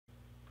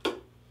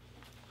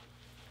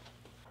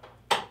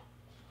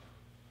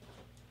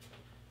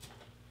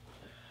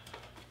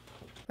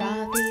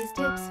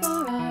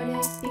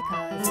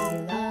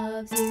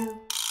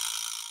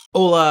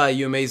Hola,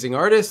 you amazing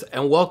artists,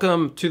 and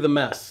welcome to the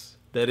mess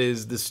that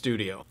is the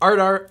studio.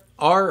 Art.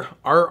 I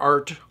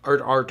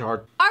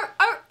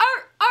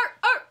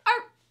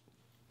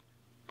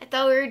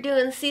thought we were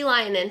doing sea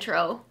lion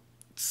intro.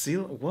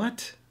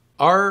 What?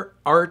 Our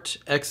art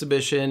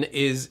exhibition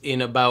is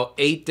in about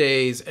 8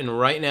 days, and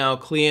right now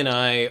Klee and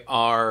I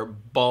are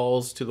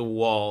balls to the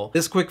wall.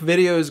 This quick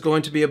video is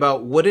going to be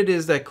about what it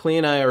is that Klee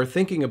and I are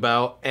thinking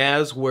about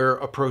as we're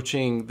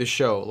approaching the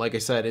show. Like I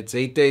said, it's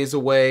 8 days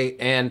away,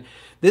 and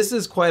this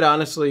is quite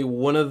honestly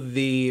one of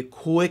the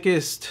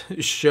quickest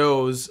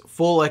shows,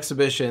 full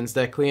exhibitions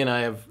that Klee and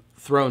I have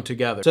thrown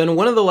together. So in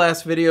one of the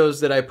last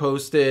videos that I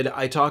posted,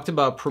 I talked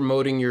about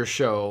promoting your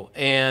show,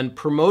 and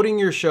promoting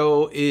your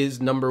show is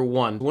number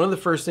one. One of the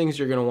first things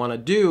you're going to want to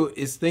do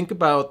is think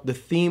about the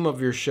theme of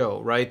your show,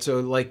 right?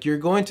 So like you're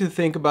going to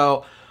think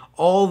about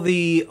all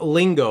the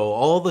lingo,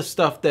 all the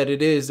stuff that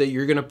it is that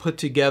you're going to put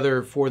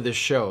together for this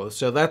show.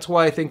 So that's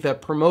why I think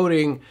that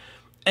promoting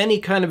any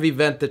kind of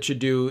event that you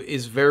do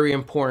is very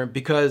important,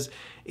 because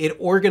it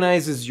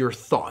organizes your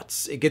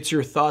thoughts. It gets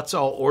your thoughts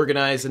all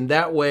organized, and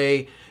that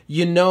way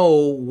you know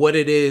what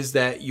it is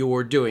that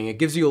you're doing. It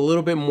gives you a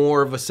little bit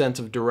more of a sense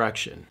of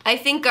direction. I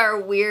think our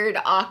weird,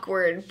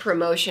 awkward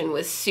promotion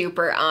was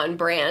super on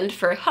brand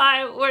for,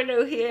 hi, we're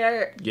new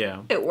here.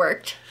 Yeah. It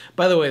worked.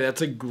 By the way,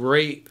 that's a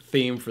great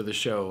theme for the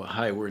show,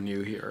 hi, we're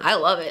new here. I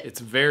love it. It's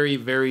very,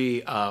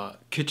 very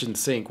kitchen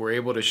sink. We're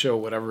able to show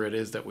whatever it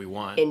is that we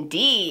want.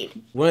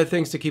 Indeed. One of the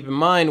things to keep in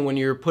mind when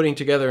you're putting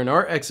together an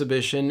art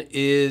exhibition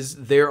is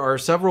there are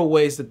several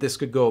ways that this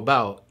could go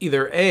about.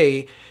 Either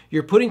A,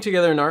 you're putting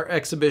together an art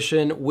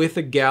exhibition with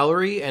a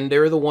gallery, and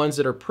they're the ones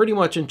that are pretty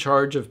much in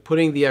charge of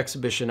putting the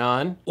exhibition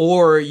on.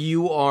 Or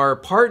you are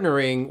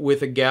partnering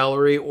with a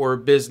gallery or a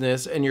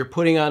business, and you're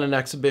putting on an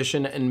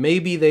exhibition, and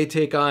maybe they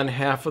take on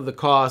half of the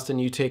cost and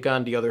you take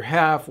on the other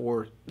half,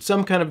 or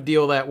some kind of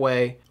deal that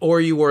way.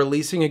 Or you are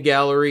leasing a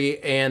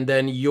gallery, and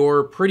then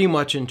you're pretty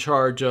much in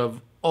charge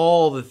of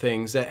all the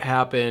things that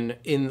happen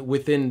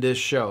within this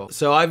show.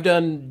 So I've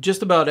done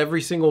just about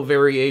every single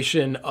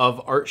variation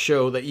of art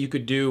show that you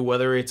could do,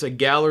 whether it's a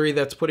gallery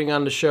that's putting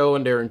on the show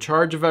and they're in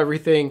charge of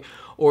everything,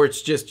 or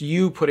it's just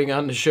you putting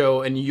on the show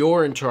and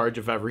you're in charge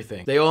of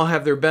everything. They all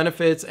have their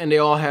benefits and they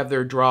all have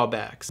their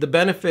drawbacks. The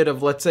benefit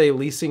of, let's say,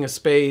 leasing a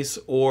space,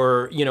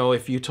 or, you know,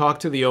 if you talk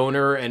to the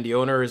owner and the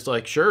owner is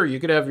like, sure, you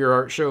could have your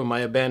art show in my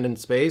abandoned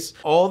space,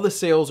 all the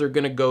sales are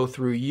gonna go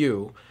through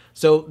you.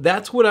 So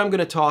that's what I'm going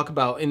to talk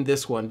about in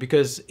this one,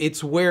 because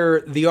it's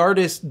where the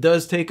artist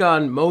does take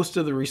on most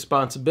of the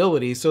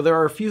responsibility. So there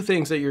are a few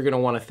things that you're going to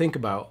want to think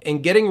about.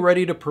 And getting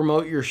ready to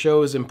promote your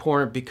show is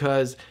important,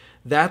 because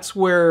that's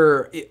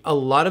where a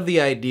lot of the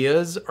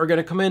ideas are going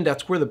to come in.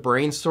 That's where the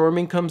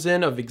brainstorming comes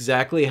in of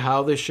exactly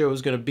how this show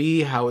is going to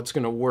be, how it's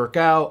going to work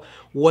out,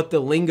 what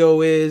the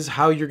lingo is,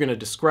 how you're going to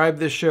describe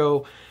this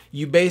show.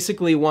 You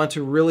basically want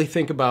to really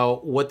think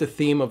about what the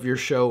theme of your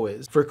show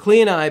is. For Klee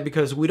and I,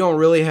 because we don't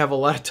really have a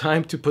lot of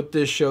time to put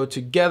this show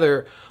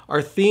together,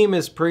 our theme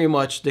is pretty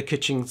much the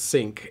kitchen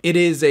sink. It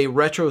is a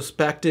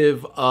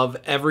retrospective of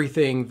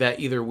everything that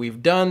either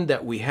we've done,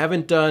 that we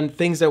haven't done,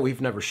 things that we've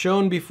never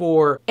shown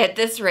before. At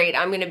this rate,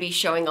 I'm going to be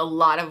showing a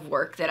lot of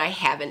work that I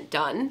haven't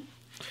done.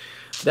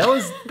 That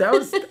was,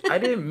 I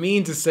didn't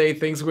mean to say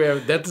things we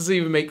have, that doesn't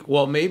even make,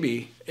 well,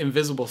 maybe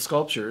invisible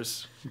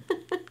sculptures.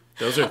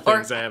 Those are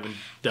things I haven't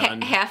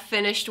done.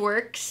 Half-finished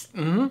works?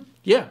 Mm-hmm.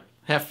 Yeah,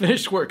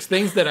 half-finished works.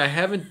 Things that I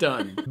haven't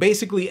done.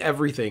 Basically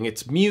everything.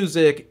 It's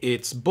music,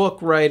 it's book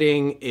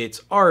writing,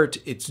 it's art,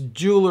 it's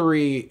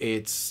jewelry,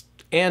 it's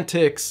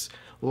antics,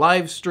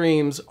 live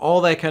streams,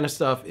 all that kind of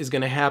stuff is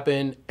going to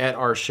happen at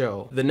our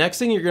show. The next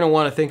thing you're going to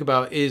want to think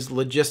about is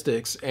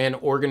logistics and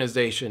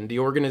organization, the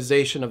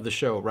organization of the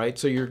show, right?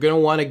 So you're going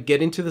to want to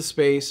get into the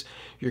space.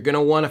 You're going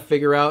to want to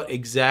figure out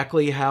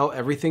exactly how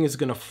everything is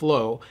going to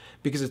flow,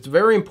 because it's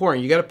very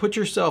important. You got to put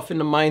yourself in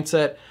the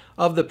mindset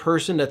of the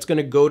person that's going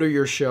to go to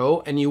your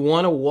show, and you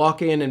want to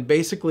walk in and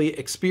basically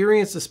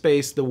experience the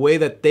space the way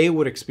that they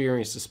would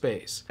experience the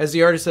space. As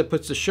the artist that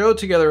puts the show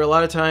together, a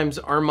lot of times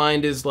our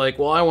mind is like,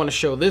 well, I want to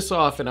show this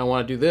off and I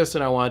want to do this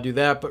and I want to do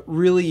that, but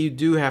really you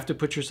do have to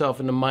put yourself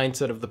in the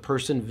mindset of the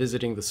person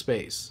visiting the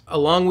space.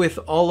 Along with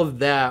all of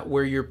that,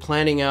 where you're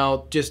planning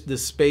out just the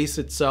space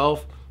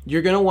itself,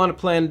 you're going to want to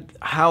plan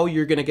how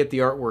you're going to get the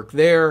artwork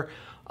there,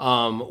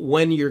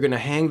 when you're going to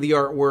hang the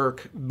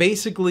artwork,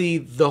 basically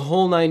the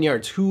whole 9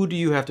 yards. Who do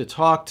you have to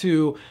talk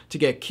to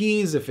get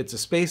keys if it's a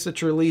space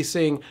that you're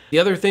leasing? The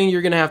other thing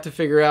you're going to have to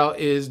figure out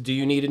is, do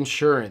you need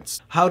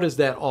insurance? How does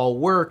that all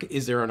work?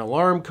 Is there an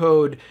alarm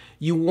code?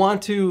 You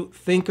want to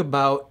think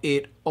about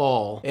it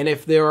all. And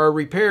if there are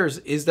repairs,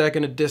 is that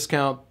going to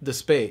discount the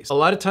space? A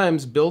lot of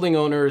times building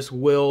owners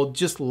will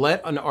just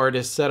let an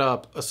artist set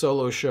up a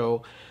solo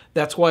show.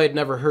 That's why it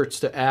never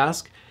hurts to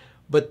ask.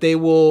 but they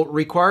will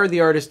require the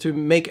artist to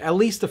make at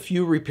least a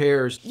few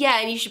repairs. Yeah,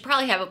 and you should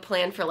probably have a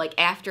plan for like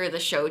after the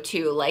show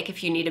too, like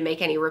if you need to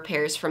make any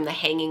repairs from the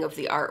hanging of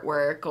the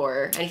artwork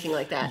or anything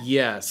like that.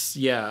 Yes,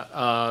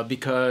 yeah,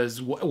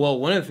 because, well,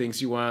 one of the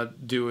things you want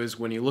to do is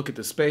when you look at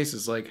the space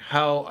is like,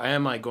 how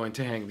am I going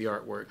to hang the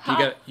artwork?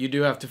 You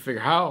do have to figure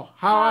how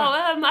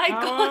am I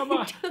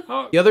going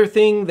to? The other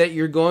thing that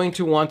you're going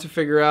to want to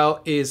figure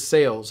out is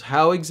sales.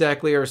 How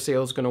exactly are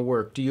sales going to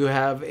work? Do you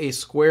have a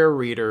Square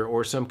reader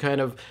or some kind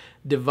of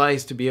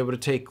device to be able to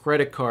take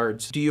credit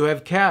cards? Do you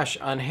have cash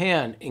on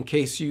hand in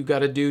case you got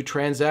to do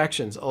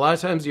transactions? A lot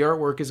of times the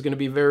artwork is going to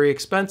be very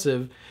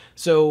expensive.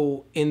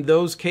 So in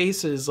those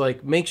cases,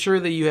 like, make sure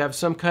that you have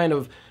some kind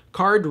of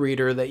card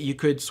reader that you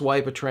could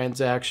swipe a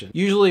transaction.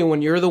 Usually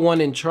when you're the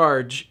one in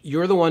charge,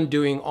 you're the one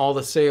doing all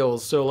the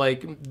sales. So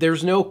like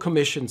there's no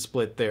commission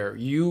split there.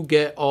 You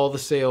get all the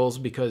sales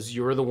because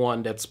you're the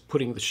one that's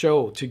putting the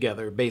show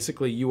together.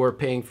 Basically, you are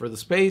paying for the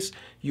space,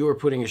 you are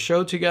putting a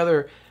show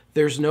together.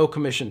 There's no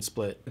commission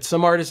split.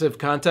 Some artists have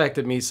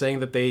contacted me saying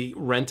that they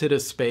rented a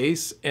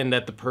space and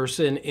that the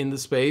person in the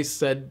space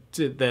said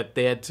that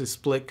they had to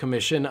split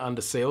commission on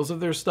the sales of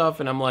their stuff.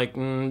 And I'm like,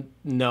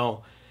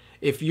 no.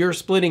 If you're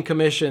splitting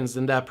commissions,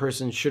 then that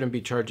person shouldn't be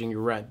charging you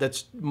rent.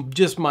 That's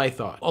just my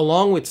thought.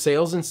 Along with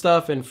sales and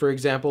stuff, and for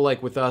example,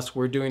 like with us,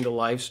 we're doing the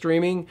live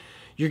streaming,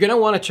 you're gonna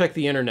wanna check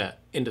the internet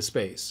into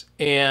space.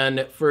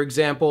 And for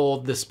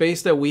example, the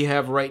space that we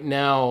have right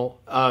now,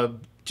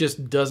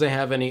 just doesn't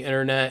have any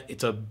internet.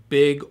 It's a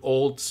big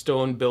old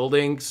stone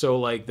building, so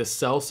like the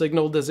cell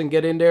signal doesn't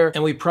get in there.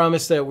 And we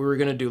promised that we were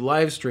gonna do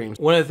live streams.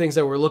 One of the things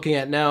that we're looking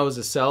at now is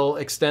a cell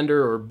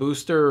extender or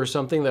booster or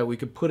something that we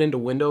could put into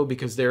window,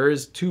 because there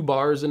is 2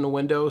 bars in the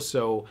window,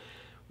 so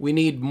we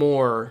need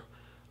more.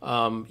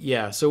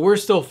 Yeah, so we're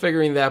still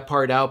figuring that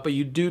part out, but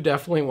you do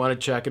definitely want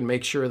to check and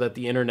make sure that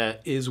the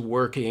internet is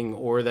working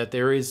or that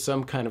there is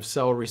some kind of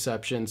cell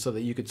reception so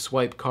that you could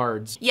swipe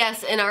cards.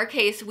 Yes, in our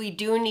case, we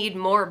do need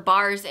more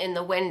bars in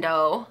the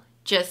window,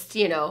 just,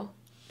 you know,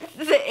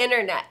 the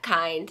internet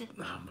kind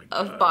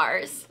of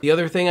bars. The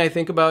other thing I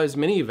think about is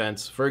mini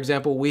events. For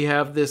example, we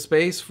have this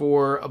space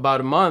for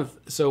about a month,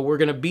 so we're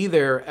going to be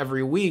there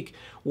every week.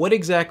 What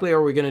exactly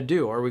are we going to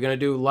do? Are we going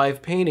to do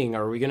live painting?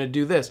 Are we going to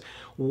do this?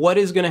 What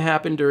is going to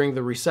happen during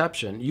the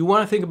reception? You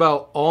want to think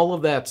about all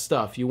of that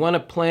stuff. You want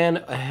to plan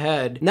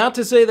ahead. Not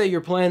to say that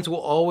your plans will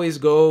always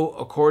go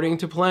according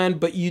to plan,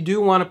 but you do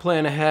want to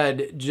plan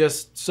ahead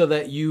just so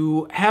that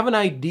you have an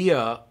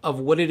idea of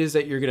what it is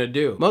that you're going to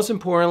do. Most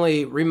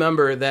importantly,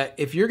 remember that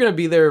if you're going to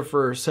be there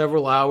for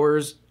several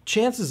hours,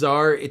 chances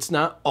are it's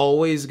not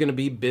always going to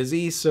be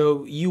busy,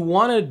 so you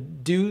want to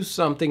do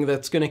something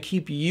that's going to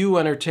keep you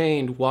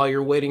entertained while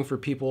you're waiting for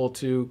people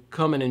to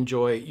come and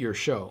enjoy your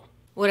show.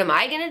 What am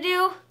I going to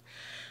do?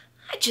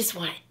 I just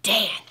want to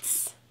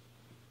dance.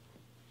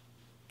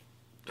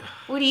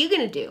 What are you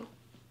going to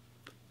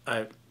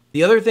do?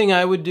 The other thing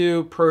I would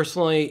do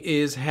personally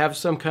is have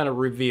some kind of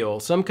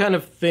reveal, some kind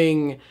of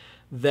thing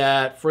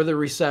that for the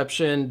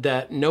reception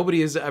that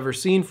nobody has ever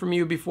seen from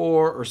you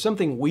before, or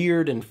something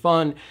weird and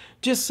fun,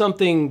 just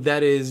something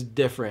that is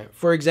different.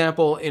 For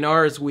example, in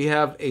ours, we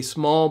have a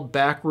small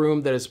back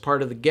room that is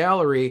part of the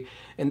gallery,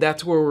 and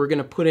that's where we're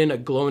gonna put in a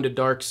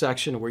glow-in-the-dark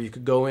section where you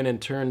could go in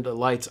and turn the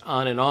lights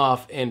on and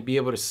off and be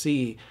able to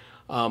see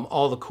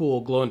all the cool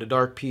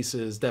glow-in-the-dark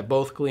pieces that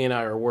both Klee and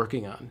I are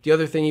working on. The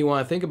other thing you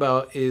want to think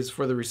about is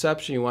for the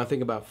reception, you want to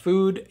think about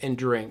food and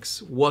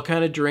drinks. What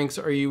kind of drinks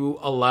are you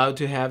allowed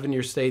to have in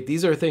your state?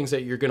 These are things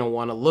that you're going to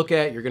want to look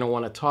at. You're going to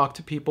want to talk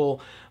to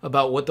people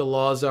about what the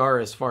laws are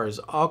as far as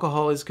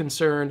alcohol is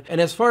concerned. And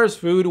as far as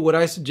food, what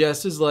I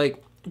suggest is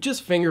like,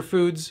 just finger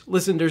foods.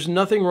 Listen, there's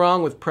nothing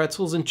wrong with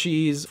pretzels and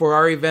cheese. For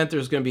our event,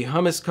 there's going to be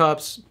hummus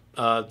cups,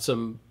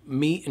 some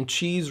meat and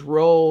cheese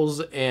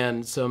rolls,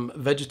 and some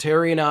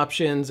vegetarian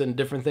options and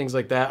different things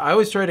like that. I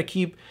always try to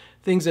keep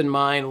things in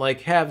mind,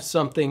 like have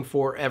something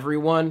for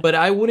everyone, but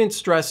I wouldn't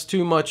stress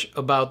too much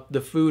about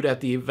the food at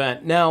the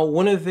event. Now,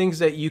 one of the things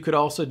that you could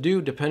also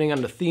do, depending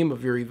on the theme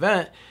of your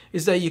event,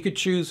 is that you could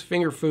choose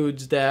finger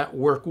foods that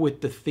work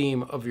with the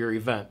theme of your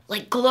event.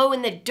 Like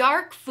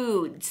glow-in-the-dark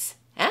foods,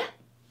 huh?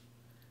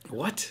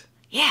 What?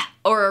 Yeah,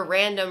 or a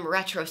random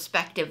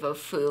retrospective of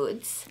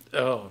foods.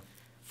 Oh.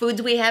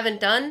 Foods we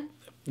haven't done?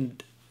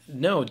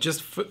 No,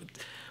 just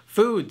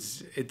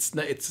foods. It's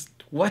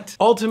what?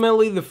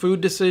 Ultimately, the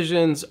food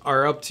decisions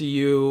are up to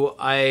you.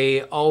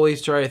 I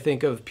always try to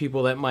think of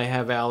people that might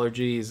have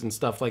allergies and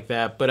stuff like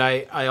that, but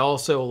I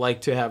also like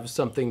to have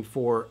something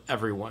for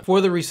everyone. For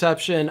the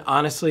reception,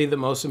 honestly, the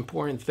most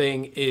important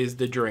thing is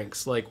the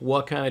drinks. Like,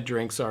 what kind of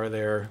drinks are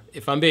there?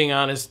 If I'm being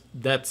honest,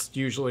 that's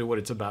usually what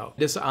it's about.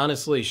 This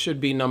honestly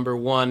should be number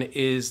one,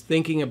 is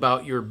thinking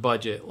about your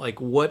budget. Like,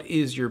 what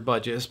is your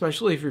budget,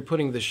 especially if you're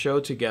putting the show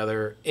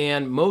together,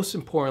 and most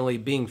importantly,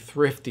 being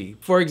thrifty.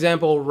 For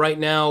example, right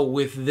now,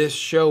 with this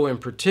show in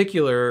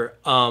particular,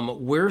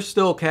 we're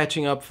still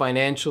catching up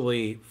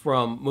financially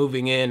from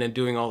moving in and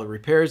doing all the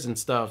repairs and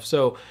stuff.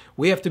 So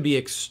we have to be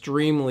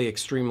extremely,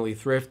 extremely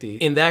thrifty.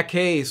 In that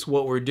case,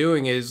 what we're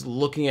doing is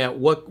looking at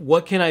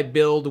what can I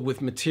build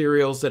with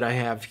materials that I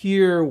have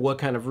here? What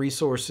kind of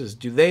resources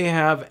do they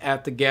have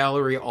at the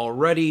gallery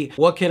already?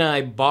 What can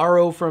I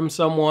borrow from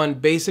someone?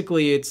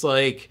 Basically, it's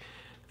like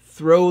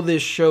throw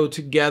this show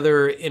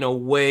together in a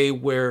way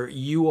where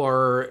you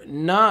are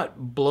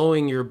not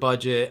blowing your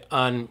budget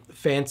on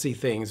fancy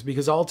things,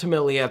 because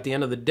ultimately at the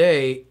end of the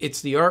day,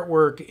 it's the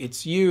artwork,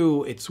 it's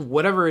you, it's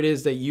whatever it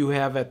is that you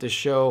have at the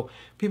show.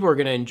 People are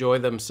going to enjoy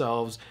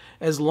themselves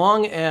as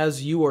long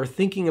as you are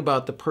thinking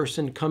about the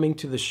person coming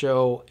to the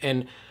show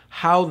and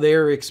how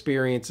their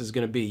experience is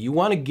going to be. You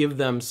want to give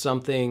them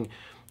something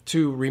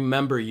to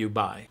remember you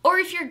by. Or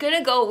if you're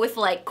gonna go with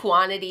like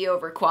quantity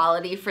over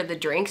quality for the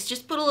drinks,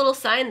 just put a little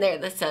sign there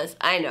that says,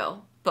 I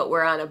know, but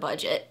we're on a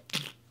budget.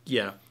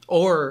 Yeah.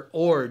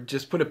 Or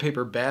just put a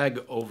paper bag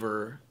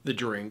over the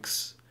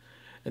drinks.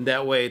 And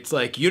that way it's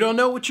like, you don't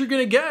know what you're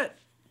gonna get.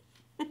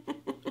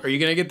 Are you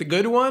gonna get the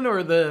good one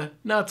or the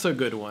not so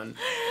good one?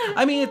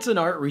 I mean, it's an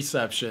art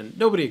reception.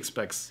 Nobody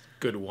expects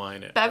good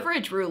wine.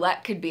 Beverage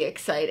roulette could be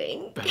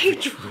exciting.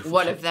 Beverage roulette.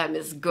 One of them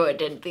is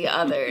good and the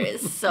other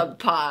is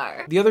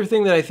subpar. The other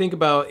thing that I think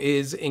about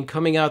is in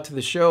coming out to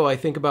the show, I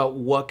think about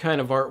what kind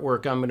of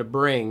artwork I'm going to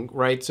bring,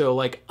 right? So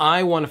like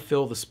I want to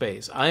fill the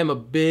space. I am a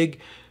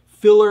big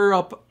filler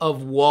up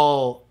of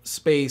wall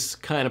space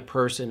kind of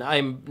person.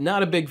 I'm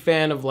not a big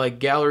fan of like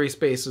gallery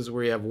spaces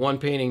where you have one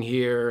painting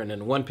here and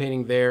then one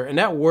painting there, and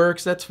that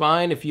works. That's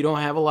fine. If you don't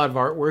have a lot of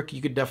artwork,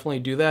 you could definitely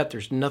do that.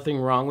 There's nothing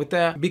wrong with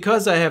that.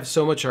 Because I have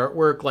so much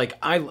artwork, like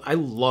I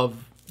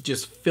love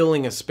just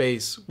filling a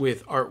space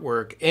with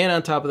artwork. And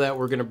on top of that,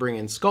 we're going to bring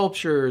in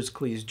sculptures.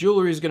 Klee's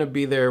jewelry is going to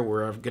be there.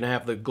 We're going to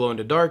have the glow in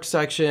the dark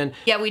section.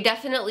 Yeah, we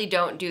definitely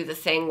don't do the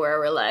thing where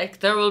we're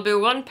like, there will be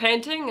one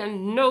painting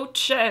and no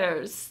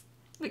chairs,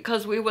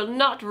 because we will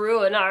not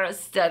ruin our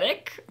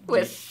aesthetic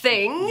with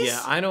things.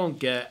 Yeah, I don't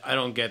get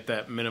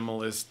that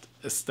minimalist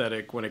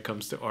aesthetic when it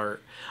comes to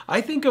art.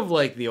 I think of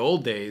like the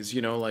old days,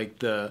 you know, like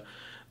the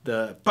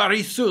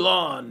Paris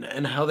Salon,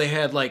 and how they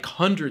had like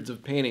hundreds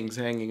of paintings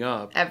hanging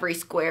up. Every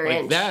square like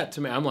inch. That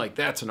to me, I'm like,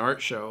 that's an art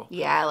show.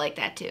 Yeah, I like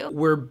that too.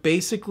 We're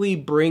basically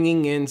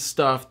bringing in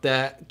stuff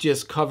that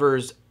just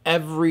covers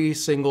every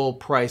single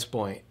price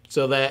point,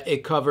 so that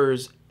it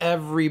covers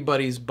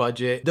everybody's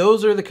budget.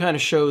 Those are the kind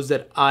of shows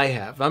that I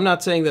have. I'm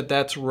not saying that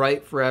that's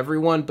right for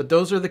everyone, but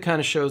those are the kind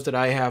of shows that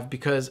I have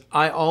because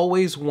I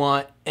always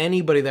want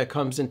anybody that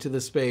comes into the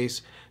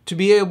space to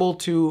be able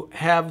to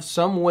have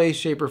some way,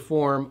 shape, or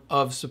form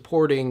of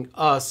supporting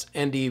us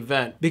and the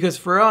event. Because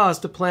for us,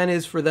 the plan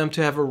is for them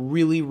to have a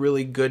really,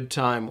 really good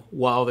time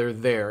while they're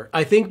there.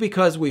 I think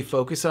because we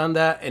focus on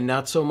that and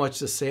not so much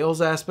the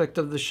sales aspect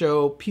of the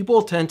show,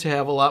 people tend to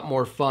have a lot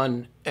more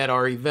fun at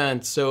our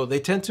events, so they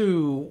tend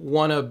to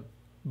want to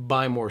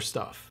buy more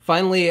stuff.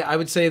 Finally, I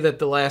would say that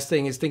the last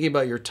thing is thinking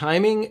about your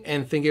timing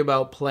and thinking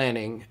about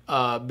planning.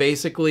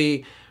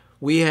 Basically,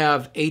 we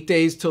have 8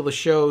 days till the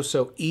show,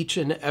 so each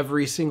and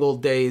every single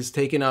day is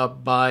taken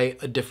up by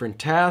a different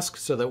task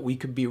so that we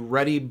could be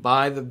ready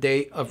by the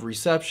date of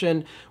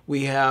reception.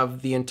 We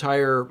have the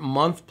entire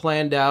month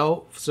planned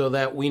out so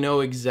that we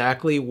know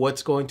exactly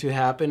what's going to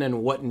happen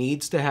and what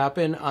needs to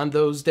happen on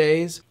those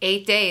days.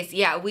 8 days.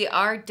 Yeah, we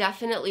are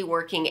definitely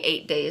working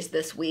 8 days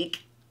this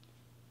week.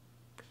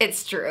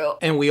 It's true.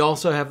 And we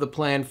also have the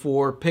plan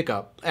for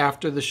pickup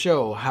after the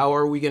show. How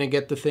are we going to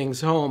get the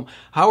things home?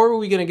 How are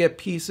we going to get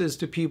pieces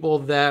to people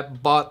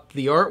that bought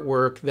the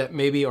artwork that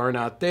maybe are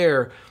not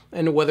there?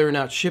 And whether or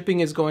not shipping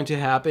is going to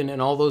happen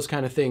and all those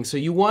kind of things. So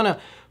you want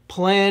to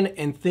plan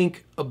and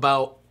think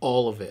about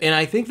all of it. And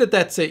I think that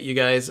that's it, you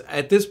guys.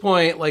 At this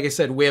point, like I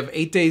said, we have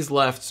 8 days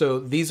left. So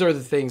these are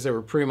the things that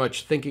we're pretty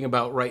much thinking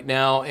about right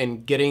now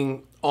and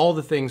getting all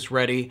the things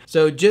ready.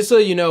 So just so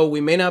you know,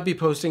 we may not be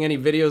posting any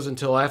videos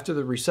until after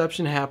the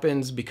reception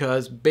happens,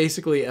 because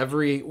basically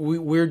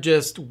we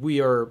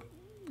are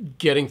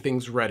getting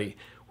things ready.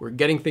 We're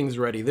getting things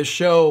ready. This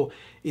show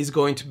is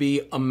going to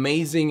be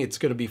amazing. It's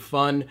going to be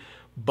fun,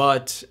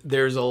 but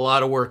there's a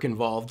lot of work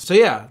involved. So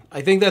yeah,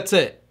 I think that's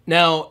it.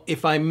 Now,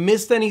 if I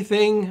missed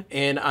anything,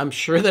 and I'm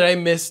sure that I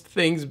missed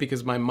things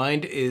because my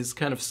mind is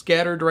kind of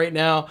scattered right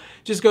now,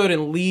 just go ahead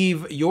and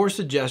leave your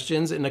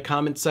suggestions in the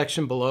comment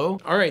section below.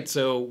 All right,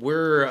 so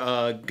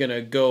we're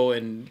gonna go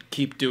and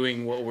keep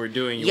doing what we're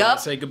doing. You want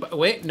to say goodbye?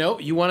 Wait, no,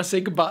 you want to say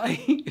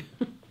goodbye?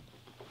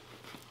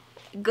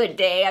 Good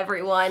day,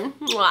 everyone.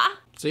 Mwah.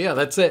 So yeah,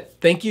 that's it.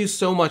 Thank you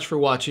so much for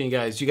watching, you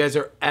guys. You guys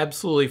are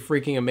absolutely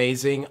freaking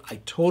amazing. I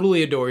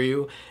totally adore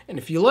you. And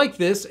if you like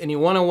this and you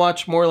want to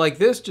watch more like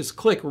this, just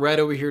click right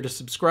over here to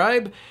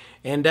subscribe.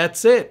 And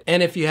that's it.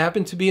 And if you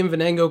happen to be in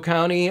Venango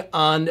County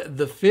on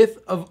the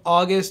 5th of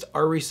August,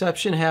 our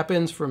reception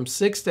happens from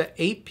 6 to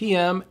 8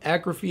 p.m.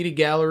 at Graffiti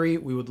Gallery.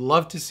 We would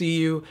love to see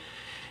you.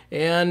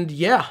 And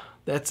yeah,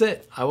 that's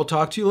it. I will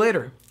talk to you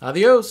later.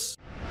 Adios.